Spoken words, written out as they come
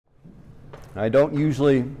I don't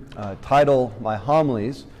usually title my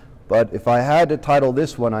homilies, but if I had to title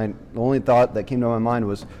this one, the only thought that came to my mind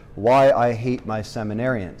was why I hate my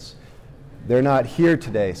seminarians. They're not here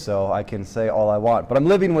today, so I can say all I want, but I'm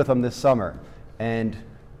living with them this summer, and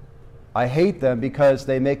I hate them because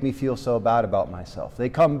they make me feel so bad about myself. They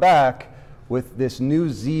come back with this new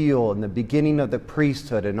zeal in the beginning of the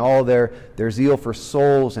priesthood and all their zeal for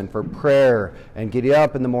souls and for prayer and getting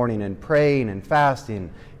up in the morning and praying and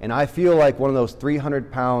fasting. And I feel like one of those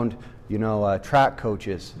 300-pound, track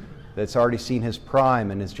coaches that's already seen his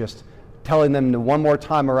prime and is just telling them to one more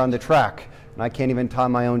time around the track. And I can't even tie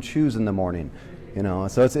my own shoes in the morning.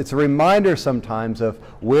 So it's a reminder sometimes of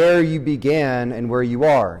where you began and where you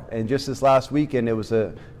are. And just this last weekend, it was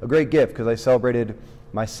a great gift because I celebrated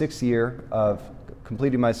my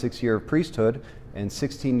completing my 6th year of priesthood and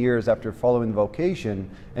 16 years after following the vocation.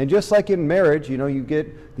 And just like in marriage, you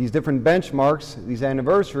get these different benchmarks, these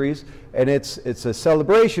anniversaries, and it's a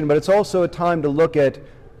celebration, but it's also a time to look at,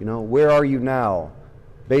 where are you now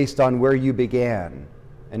based on where you began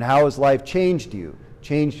and how has life changed you,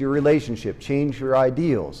 changed your relationship, changed your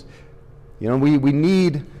ideals. We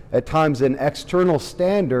need at times an external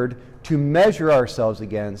standard to measure ourselves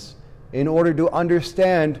against in order to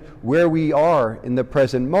understand where we are in the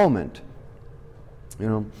present moment.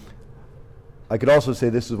 I could also say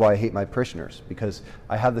this is why I hate my parishioners, because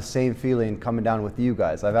I have the same feeling coming down with you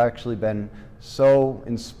guys. I've actually been so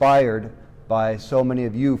inspired by so many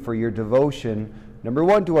of you for your devotion, number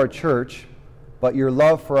one, to our church, but your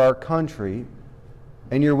love for our country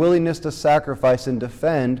and your willingness to sacrifice and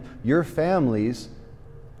defend your families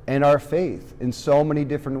and our faith in so many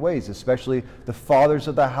different ways, especially the fathers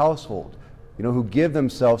of the household, who give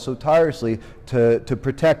themselves so tirelessly to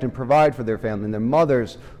protect and provide for their family, and their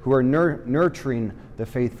mothers who are nurturing the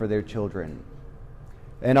faith for their children.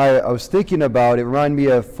 And I was thinking about, it reminded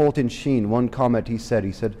me of Fulton Sheen, one comment he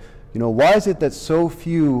said, why is it that so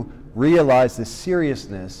few realize the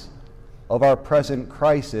seriousness of our present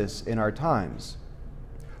crisis in our times?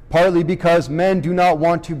 Partly because men do not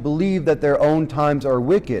want to believe that their own times are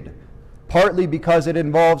wicked, partly because it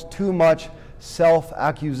involves too much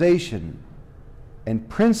self-accusation, and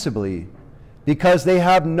principally because they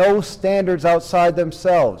have no standards outside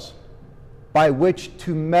themselves by which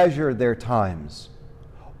to measure their times.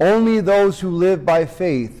 Only those who live by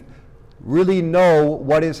faith really know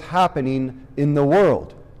what is happening in the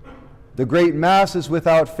world. The great masses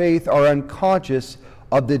without faith are unconscious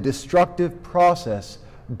of the destructive process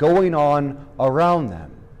going on around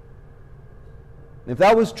them. If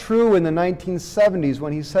that was true in the 1970s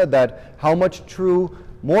when he said that, how much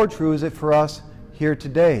more true is it for us here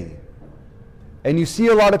today? And you see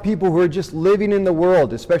a lot of people who are just living in the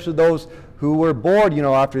world, especially those who were born,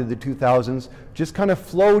 after the 2000s, just kind of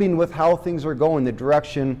floating with how things are going, the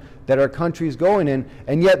direction that our country is going in.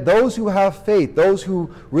 And yet those who have faith, those who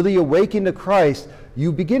really awaken to Christ,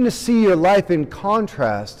 you begin to see your life in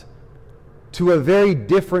contrast to a very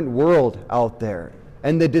different world out there,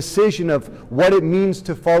 and the decision of what it means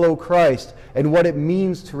to follow Christ and what it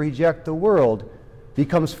means to reject the world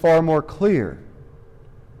becomes far more clear.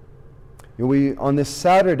 On this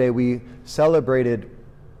Saturday, we celebrated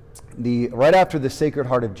right after the Sacred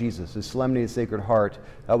Heart of Jesus, the Solemnity of the Sacred Heart.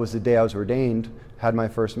 That was the day I was ordained, had my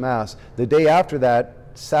first Mass. The day after that,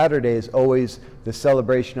 Saturday, is always the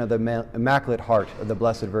celebration of the Immaculate Heart of the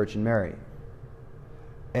Blessed Virgin Mary.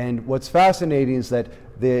 And what's fascinating is that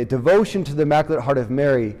the devotion to the Immaculate Heart of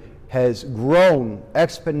Mary has grown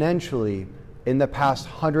exponentially in the past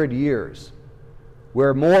 100 years,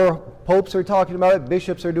 where more popes are talking about it,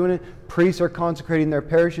 bishops are doing it, priests are consecrating their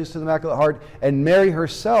parishes to the Immaculate Heart, and Mary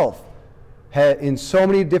herself, in so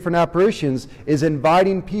many different apparitions, is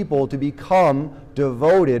inviting people to become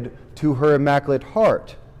devoted to her Immaculate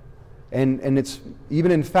Heart. And it's even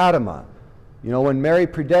in Fatima, when Mary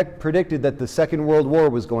predicted that the Second World War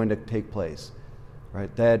was going to take place,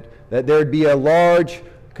 right? That there'd be a large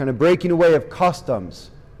kind of breaking away of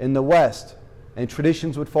customs in the West, and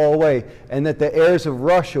traditions would fall away, and that the heirs of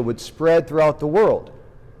Russia would spread throughout the world.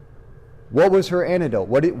 What was her antidote?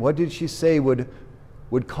 What did she say would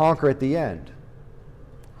conquer at the end?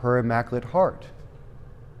 Her Immaculate Heart.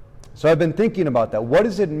 So I've been thinking about that. What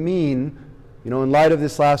does it mean, in light of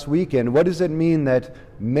this last weekend, what does it mean that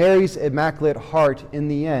Mary's Immaculate Heart in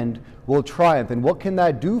the end will triumph? And what can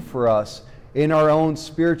that do for us in our own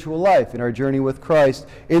spiritual life, in our journey with Christ,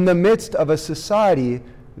 in the midst of a society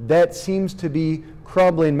that seems to be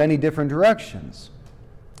crumbling in many different directions?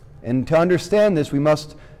 And to understand this, we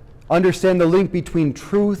must understand the link between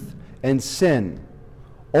truth and sin.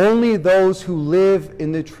 Only those who live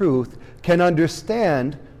in the truth can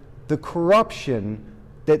understand the corruption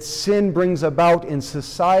that sin brings about in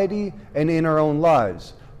society and in our own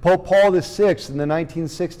lives. Pope Paul VI in the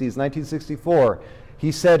 1960s, 1964,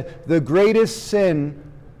 he said, the greatest sin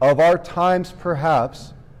of our times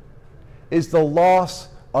perhaps is the loss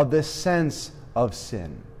of the sense of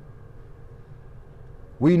sin.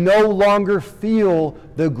 We no longer feel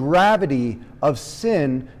the gravity of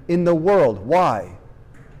sin in the world. Why?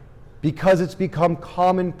 Because it's become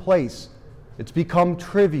commonplace. It's become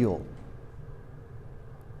trivial.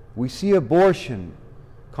 We see abortion,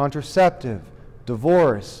 contraceptive,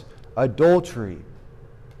 divorce, adultery.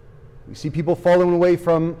 We see people falling away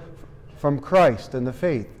from Christ and the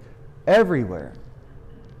faith everywhere.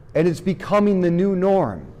 And it's becoming the new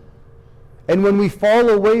norm. And when we fall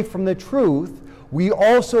away from the truth, we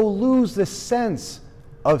also lose the sense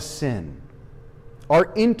of sin.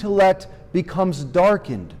 Our intellect becomes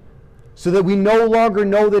darkened so that we no longer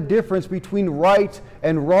know the difference between right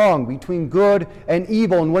and wrong, between good and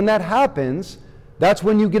evil. And when that happens, that's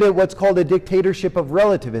when you get what's called a dictatorship of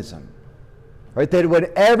relativism. Right? That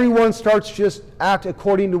when everyone starts just act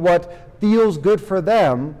according to what feels good for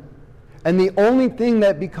them, and the only thing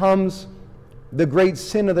that becomes the great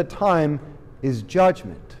sin of the time is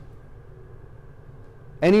judgment.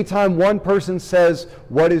 Anytime one person says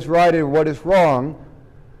what is right and what is wrong,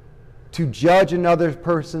 to judge another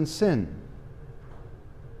person's sin.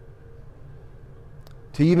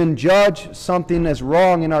 To even judge something as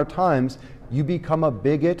wrong in our times, you become a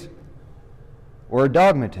bigot or a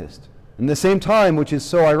dogmatist. In the same time, which is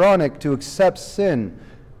so ironic, to accept sin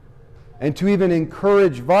and to even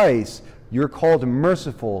encourage vice, you're called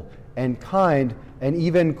merciful and kind and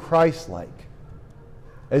even Christ-like.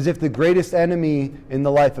 As if the greatest enemy in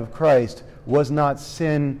the life of Christ was not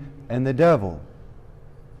sin and the devil.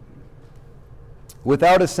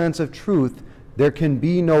 Without a sense of truth, there can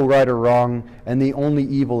be no right or wrong, and the only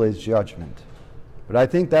evil is judgment. But I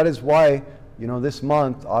think that is why, this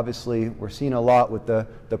month, obviously, we're seeing a lot with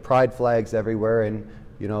the pride flags everywhere, and,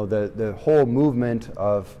 the whole movement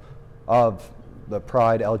of the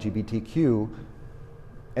pride LGBTQ.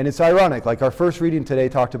 And it's ironic, like our first reading today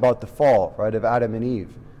talked about the fall, right, of Adam and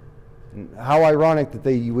Eve. And how ironic that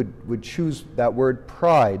they would choose that word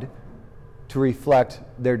pride to reflect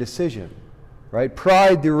their decision. Right?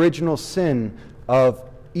 Pride, the original sin of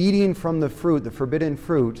eating from the fruit, the forbidden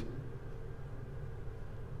fruit,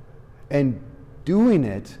 and doing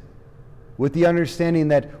it with the understanding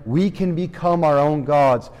that we can become our own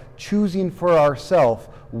gods, choosing for ourselves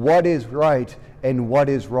what is right and what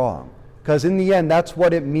is wrong. Because in the end, that's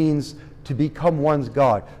what it means to become one's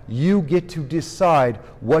God. You get to decide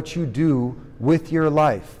what you do with your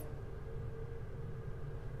life.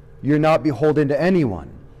 You're not beholden to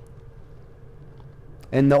anyone.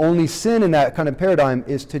 And the only sin in that kind of paradigm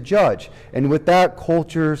is to judge. And with that,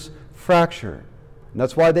 cultures fracture. And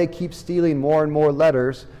that's why they keep stealing more and more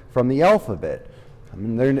letters from the alphabet. I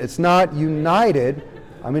mean, it's not united.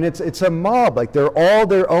 I mean, it's a mob. Like, they're all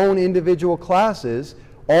their own individual classes,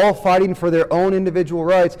 all fighting for their own individual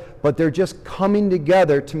rights, but they're just coming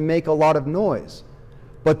together to make a lot of noise.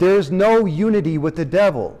 But there's no unity with the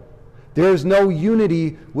devil. There's no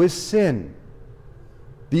unity with sin.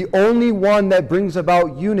 The only one that brings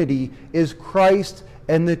about unity is Christ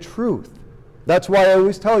and the truth. That's why I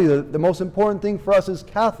always tell you that the most important thing for us as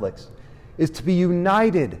Catholics is to be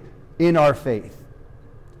united in our faith,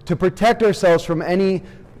 to protect ourselves from any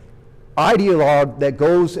ideologue that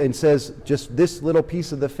goes and says just this little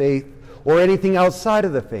piece of the faith or anything outside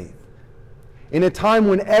of the faith. In a time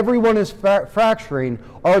when everyone is fracturing,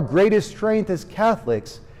 our greatest strength as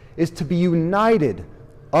Catholics is to be united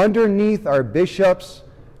underneath our bishops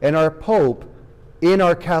and our Pope in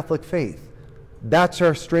our Catholic faith. That's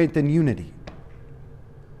our strength and unity.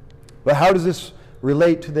 But how does this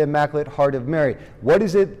relate to the Immaculate Heart of Mary? What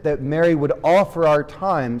is it that Mary would offer our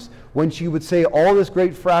times when she would say all this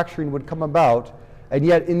great fracturing would come about, and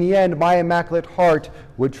yet in the end my Immaculate Heart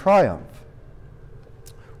would triumph?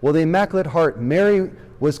 Well, the Immaculate Heart, Mary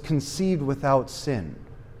was conceived without sin.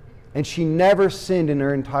 And she never sinned in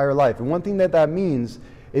her entire life. And one thing that means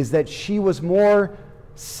is that she was more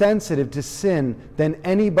sensitive to sin than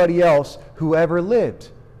anybody else who ever lived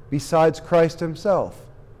besides Christ himself.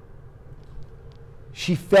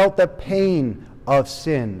 She felt the pain of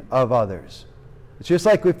sin of others. It's just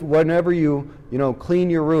like whenever you clean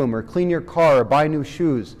your room or clean your car or buy new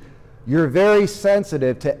shoes, you're very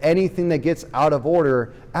sensitive to anything that gets out of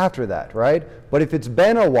order after that, right? But if it's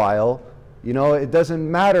been a while, it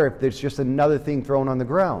doesn't matter if there's just another thing thrown on the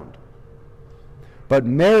ground. But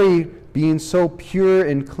Mary, being so pure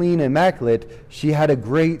and clean and immaculate, she had a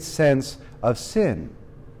great sense of sin.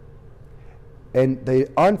 And the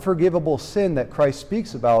unforgivable sin that Christ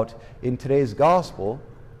speaks about in today's gospel,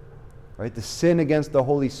 right, the sin against the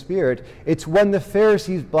Holy Spirit, it's when the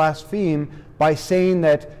Pharisees blaspheme by saying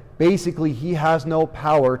that basically he has no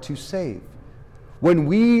power to save. When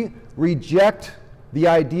we reject the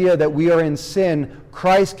idea that we are in sin,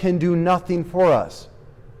 Christ can do nothing for us.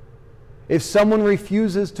 If someone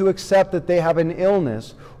refuses to accept that they have an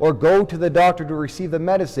illness or go to the doctor to receive the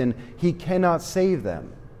medicine, he cannot save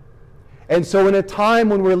them. And so in a time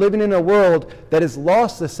when we're living in a world that has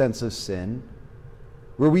lost the sense of sin,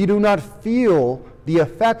 where we do not feel the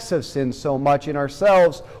effects of sin so much in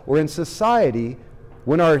ourselves or in society,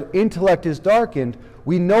 when our intellect is darkened,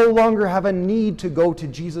 we no longer have a need to go to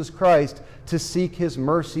Jesus Christ to seek his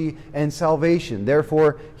mercy and salvation.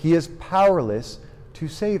 Therefore, he is powerless to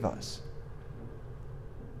save us.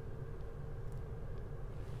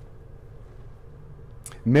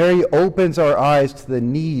 Mary opens our eyes to the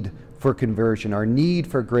need for conversion, our need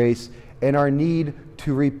for grace, and our need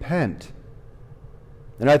to repent.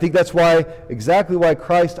 And I think that's exactly why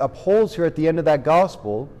Christ upholds her at the end of that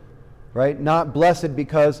gospel, right? Not blessed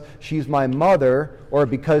because she's my mother or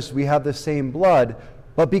because we have the same blood,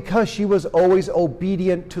 but because she was always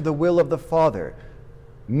obedient to the will of the Father.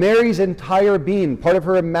 Mary's entire being, part of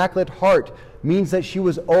her immaculate heart, means that she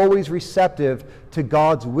was always receptive to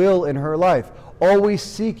God's will in her life, always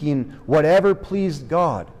seeking whatever pleased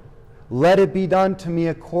God. Let it be done to me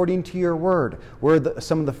according to your word, were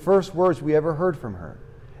some of the first words we ever heard from her.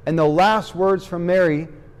 And the last words from Mary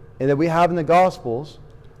that we have in the Gospels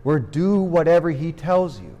were, do whatever he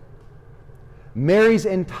tells you. Mary's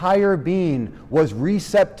entire being was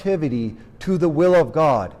receptivity to the will of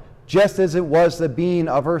God, just as it was the being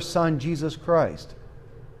of her Son, Jesus Christ,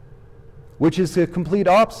 which is the complete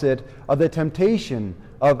opposite of the temptation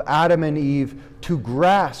of Adam and Eve to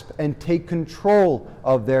grasp and take control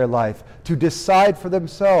of their life, to decide for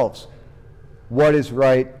themselves what is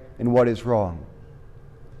right and what is wrong.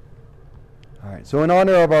 All right, so in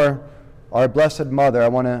honor of our Blessed Mother, I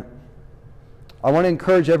want to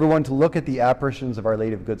encourage everyone to look at the apparitions of Our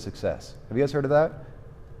Lady of Good Success. Have you guys heard of that?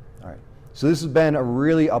 All right. So this has been a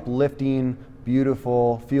really uplifting,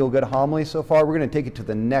 beautiful, feel-good homily so far. We're going to take it to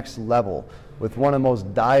the next level with one of the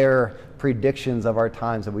most dire predictions of our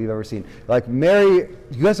times that we've ever seen. Like Mary,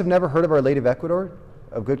 you guys have never heard of Our Lady of Ecuador,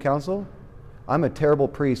 of Good Counsel? I'm a terrible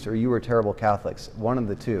priest or you were terrible Catholics, one of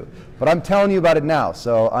the two. But I'm telling you about it now,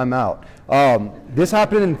 so I'm out. This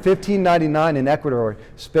happened in 1599 in Ecuador,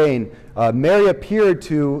 Spain. Mary appeared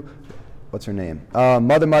to, what's her name?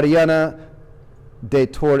 Mother Mariana de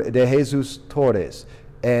Jesus Torres.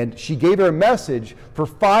 And she gave her a message for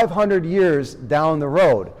 500 years down the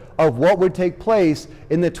road of what would take place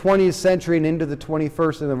in the 20th century and into the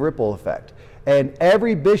 21st and the ripple effect. And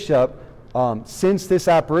every bishop since this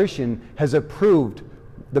apparition has approved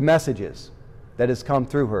the messages that has come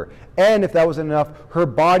through her. And if that wasn't enough, her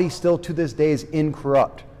body still to this day is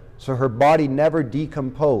incorrupt. So her body never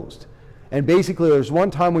decomposed. And basically there was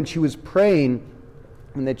one time when she was praying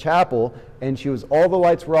in the chapel and all the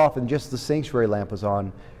lights were off and just the sanctuary lamp was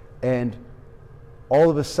on, and all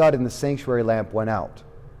of a sudden the sanctuary lamp went out.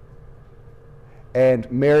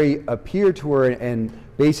 And Mary appeared to her and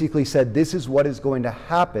basically said, this is what is going to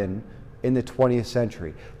happen in the 20th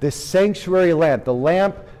century. The sanctuary lamp, the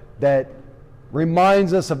lamp that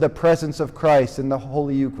reminds us of the presence of Christ in the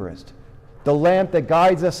Holy Eucharist, the lamp that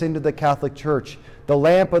guides us into the Catholic Church, the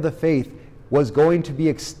lamp of the faith, was going to be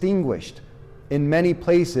extinguished in many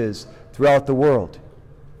places throughout the world.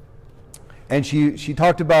 And she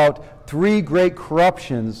talked about 3 great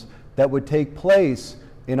corruptions that would take place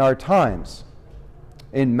in our times: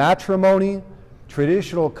 in matrimony,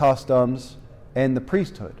 traditional customs, and the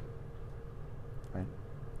priesthood. Right?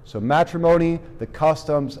 So matrimony, the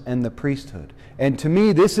customs, and the priesthood. And to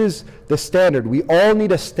me, this is the standard. We all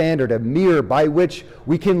need a standard, a mirror by which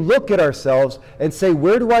we can look at ourselves and say,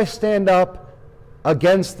 where do I stand up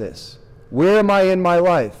against this? Where am I in my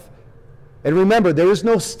life? And remember, there is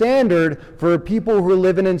no standard for people who are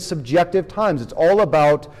living in subjective times. It's all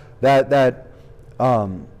about that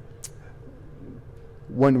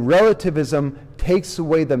when relativism takes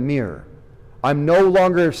away the mirror. I'm no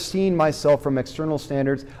longer seeing myself from external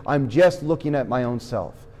standards. I'm just looking at my own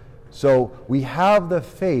self. So we have the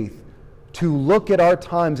faith to look at our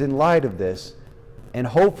times in light of this and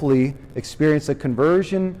hopefully experience a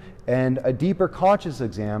conversion and a deeper conscious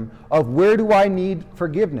exam of where do I need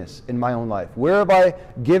forgiveness in my own life? Where have I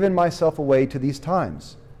given myself away to these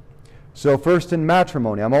times? So first in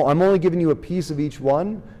matrimony, I'm only giving you a piece of each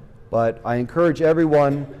one, but I encourage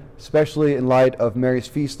everyone, especially in light of Mary's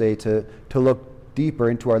feast day, to look deeper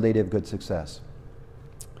into Our Lady of Good Success.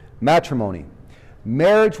 Matrimony.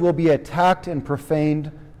 marriage will be attacked and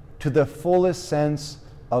profaned to the fullest sense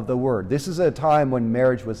of the word. This is a time when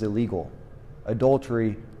marriage was illegal.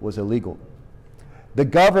 Adultery was illegal. The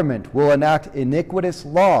government will enact iniquitous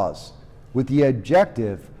laws with the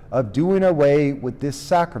objective of doing away with this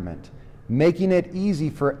sacrament, making it easy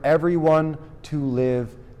for everyone to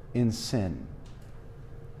live in sin.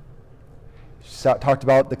 She talked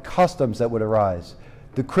about the customs that would arise.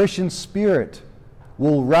 The Christian spirit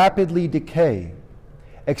will rapidly decay,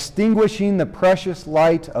 extinguishing the precious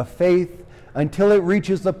light of faith until it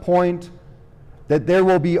reaches the point that there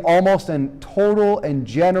will be almost a total and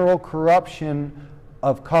general corruption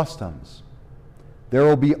of customs. There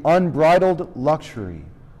will be unbridled luxury.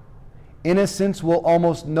 Innocence will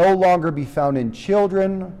almost no longer be found in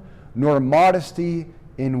children, nor modesty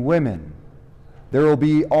in women. There will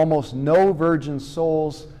be almost no virgin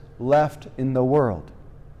souls left in the world.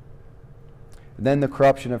 And then the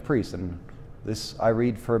corruption of priests, and this I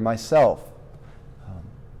read for myself.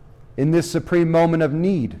 In this supreme moment of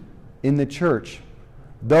need in the church,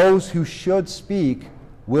 those who should speak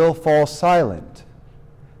will fall silent.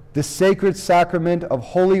 The sacred sacrament of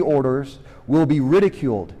holy orders will be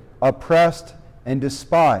ridiculed, oppressed, and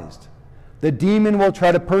despised. The demon will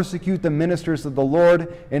try to persecute the ministers of the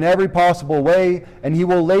Lord in every possible way, and he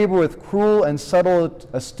will labor with cruel and subtle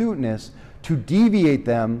astuteness to deviate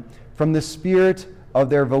them from the spirit of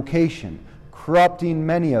their vocation, corrupting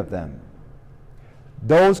many of them.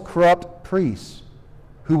 Those corrupt priests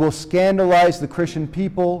who will scandalize the Christian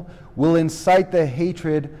people will incite the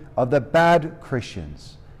hatred of the bad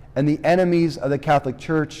Christians and the enemies of the Catholic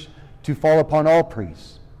Church to fall upon all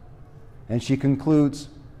priests. And she concludes,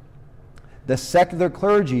 the secular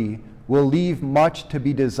clergy will leave much to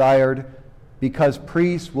be desired because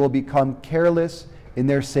priests will become careless in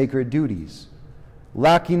their sacred duties.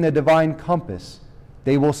 Lacking the divine compass,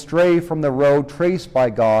 they will stray from the road traced by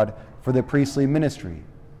God for the priestly ministry,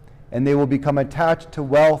 and they will become attached to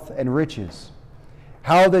wealth and riches.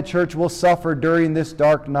 How the church will suffer during this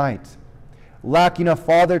dark night, lacking a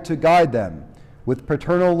father to guide them with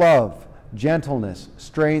paternal love, gentleness,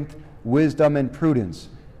 strength, wisdom, and prudence.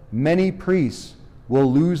 Many priests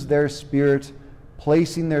will lose their spirit,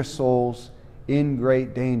 placing their souls in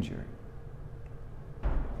great danger.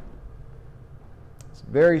 It's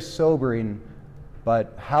very sobering,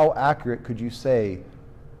 but how accurate could you say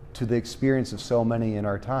to the experience of so many in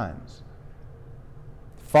our times?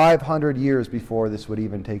 500 years before this would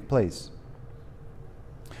even take place.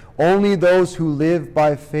 Only those who live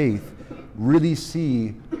by faith really see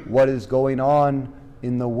what is going on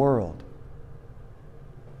in the world.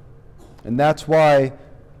 And that's why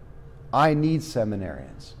I need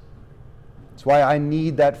seminarians. That's why I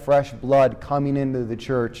need that fresh blood coming into the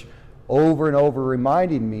church over and over,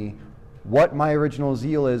 reminding me what my original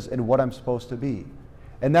zeal is and what I'm supposed to be.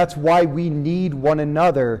 And that's why we need one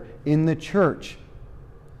another in the church,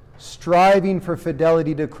 striving for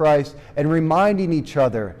fidelity to Christ and reminding each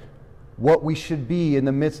other what we should be in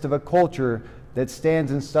the midst of a culture that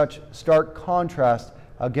stands in such stark contrast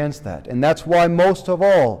against that. And that's why most of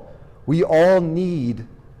all, we all need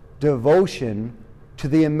devotion to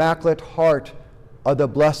the Immaculate Heart of the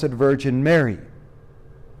Blessed Virgin Mary,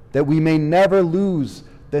 that we may never lose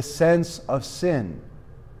the sense of sin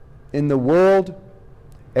in the world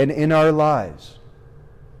and in our lives.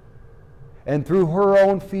 And through her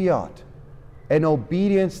own fiat and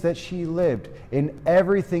obedience that she lived in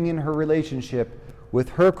everything in her relationship with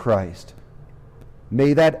her Christ,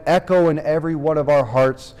 may that echo in every one of our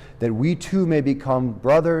hearts, that we too may become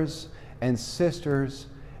brothers and sisters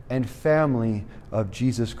and family of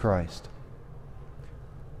Jesus Christ.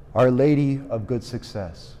 Our Lady of Good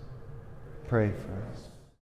Success, pray for us.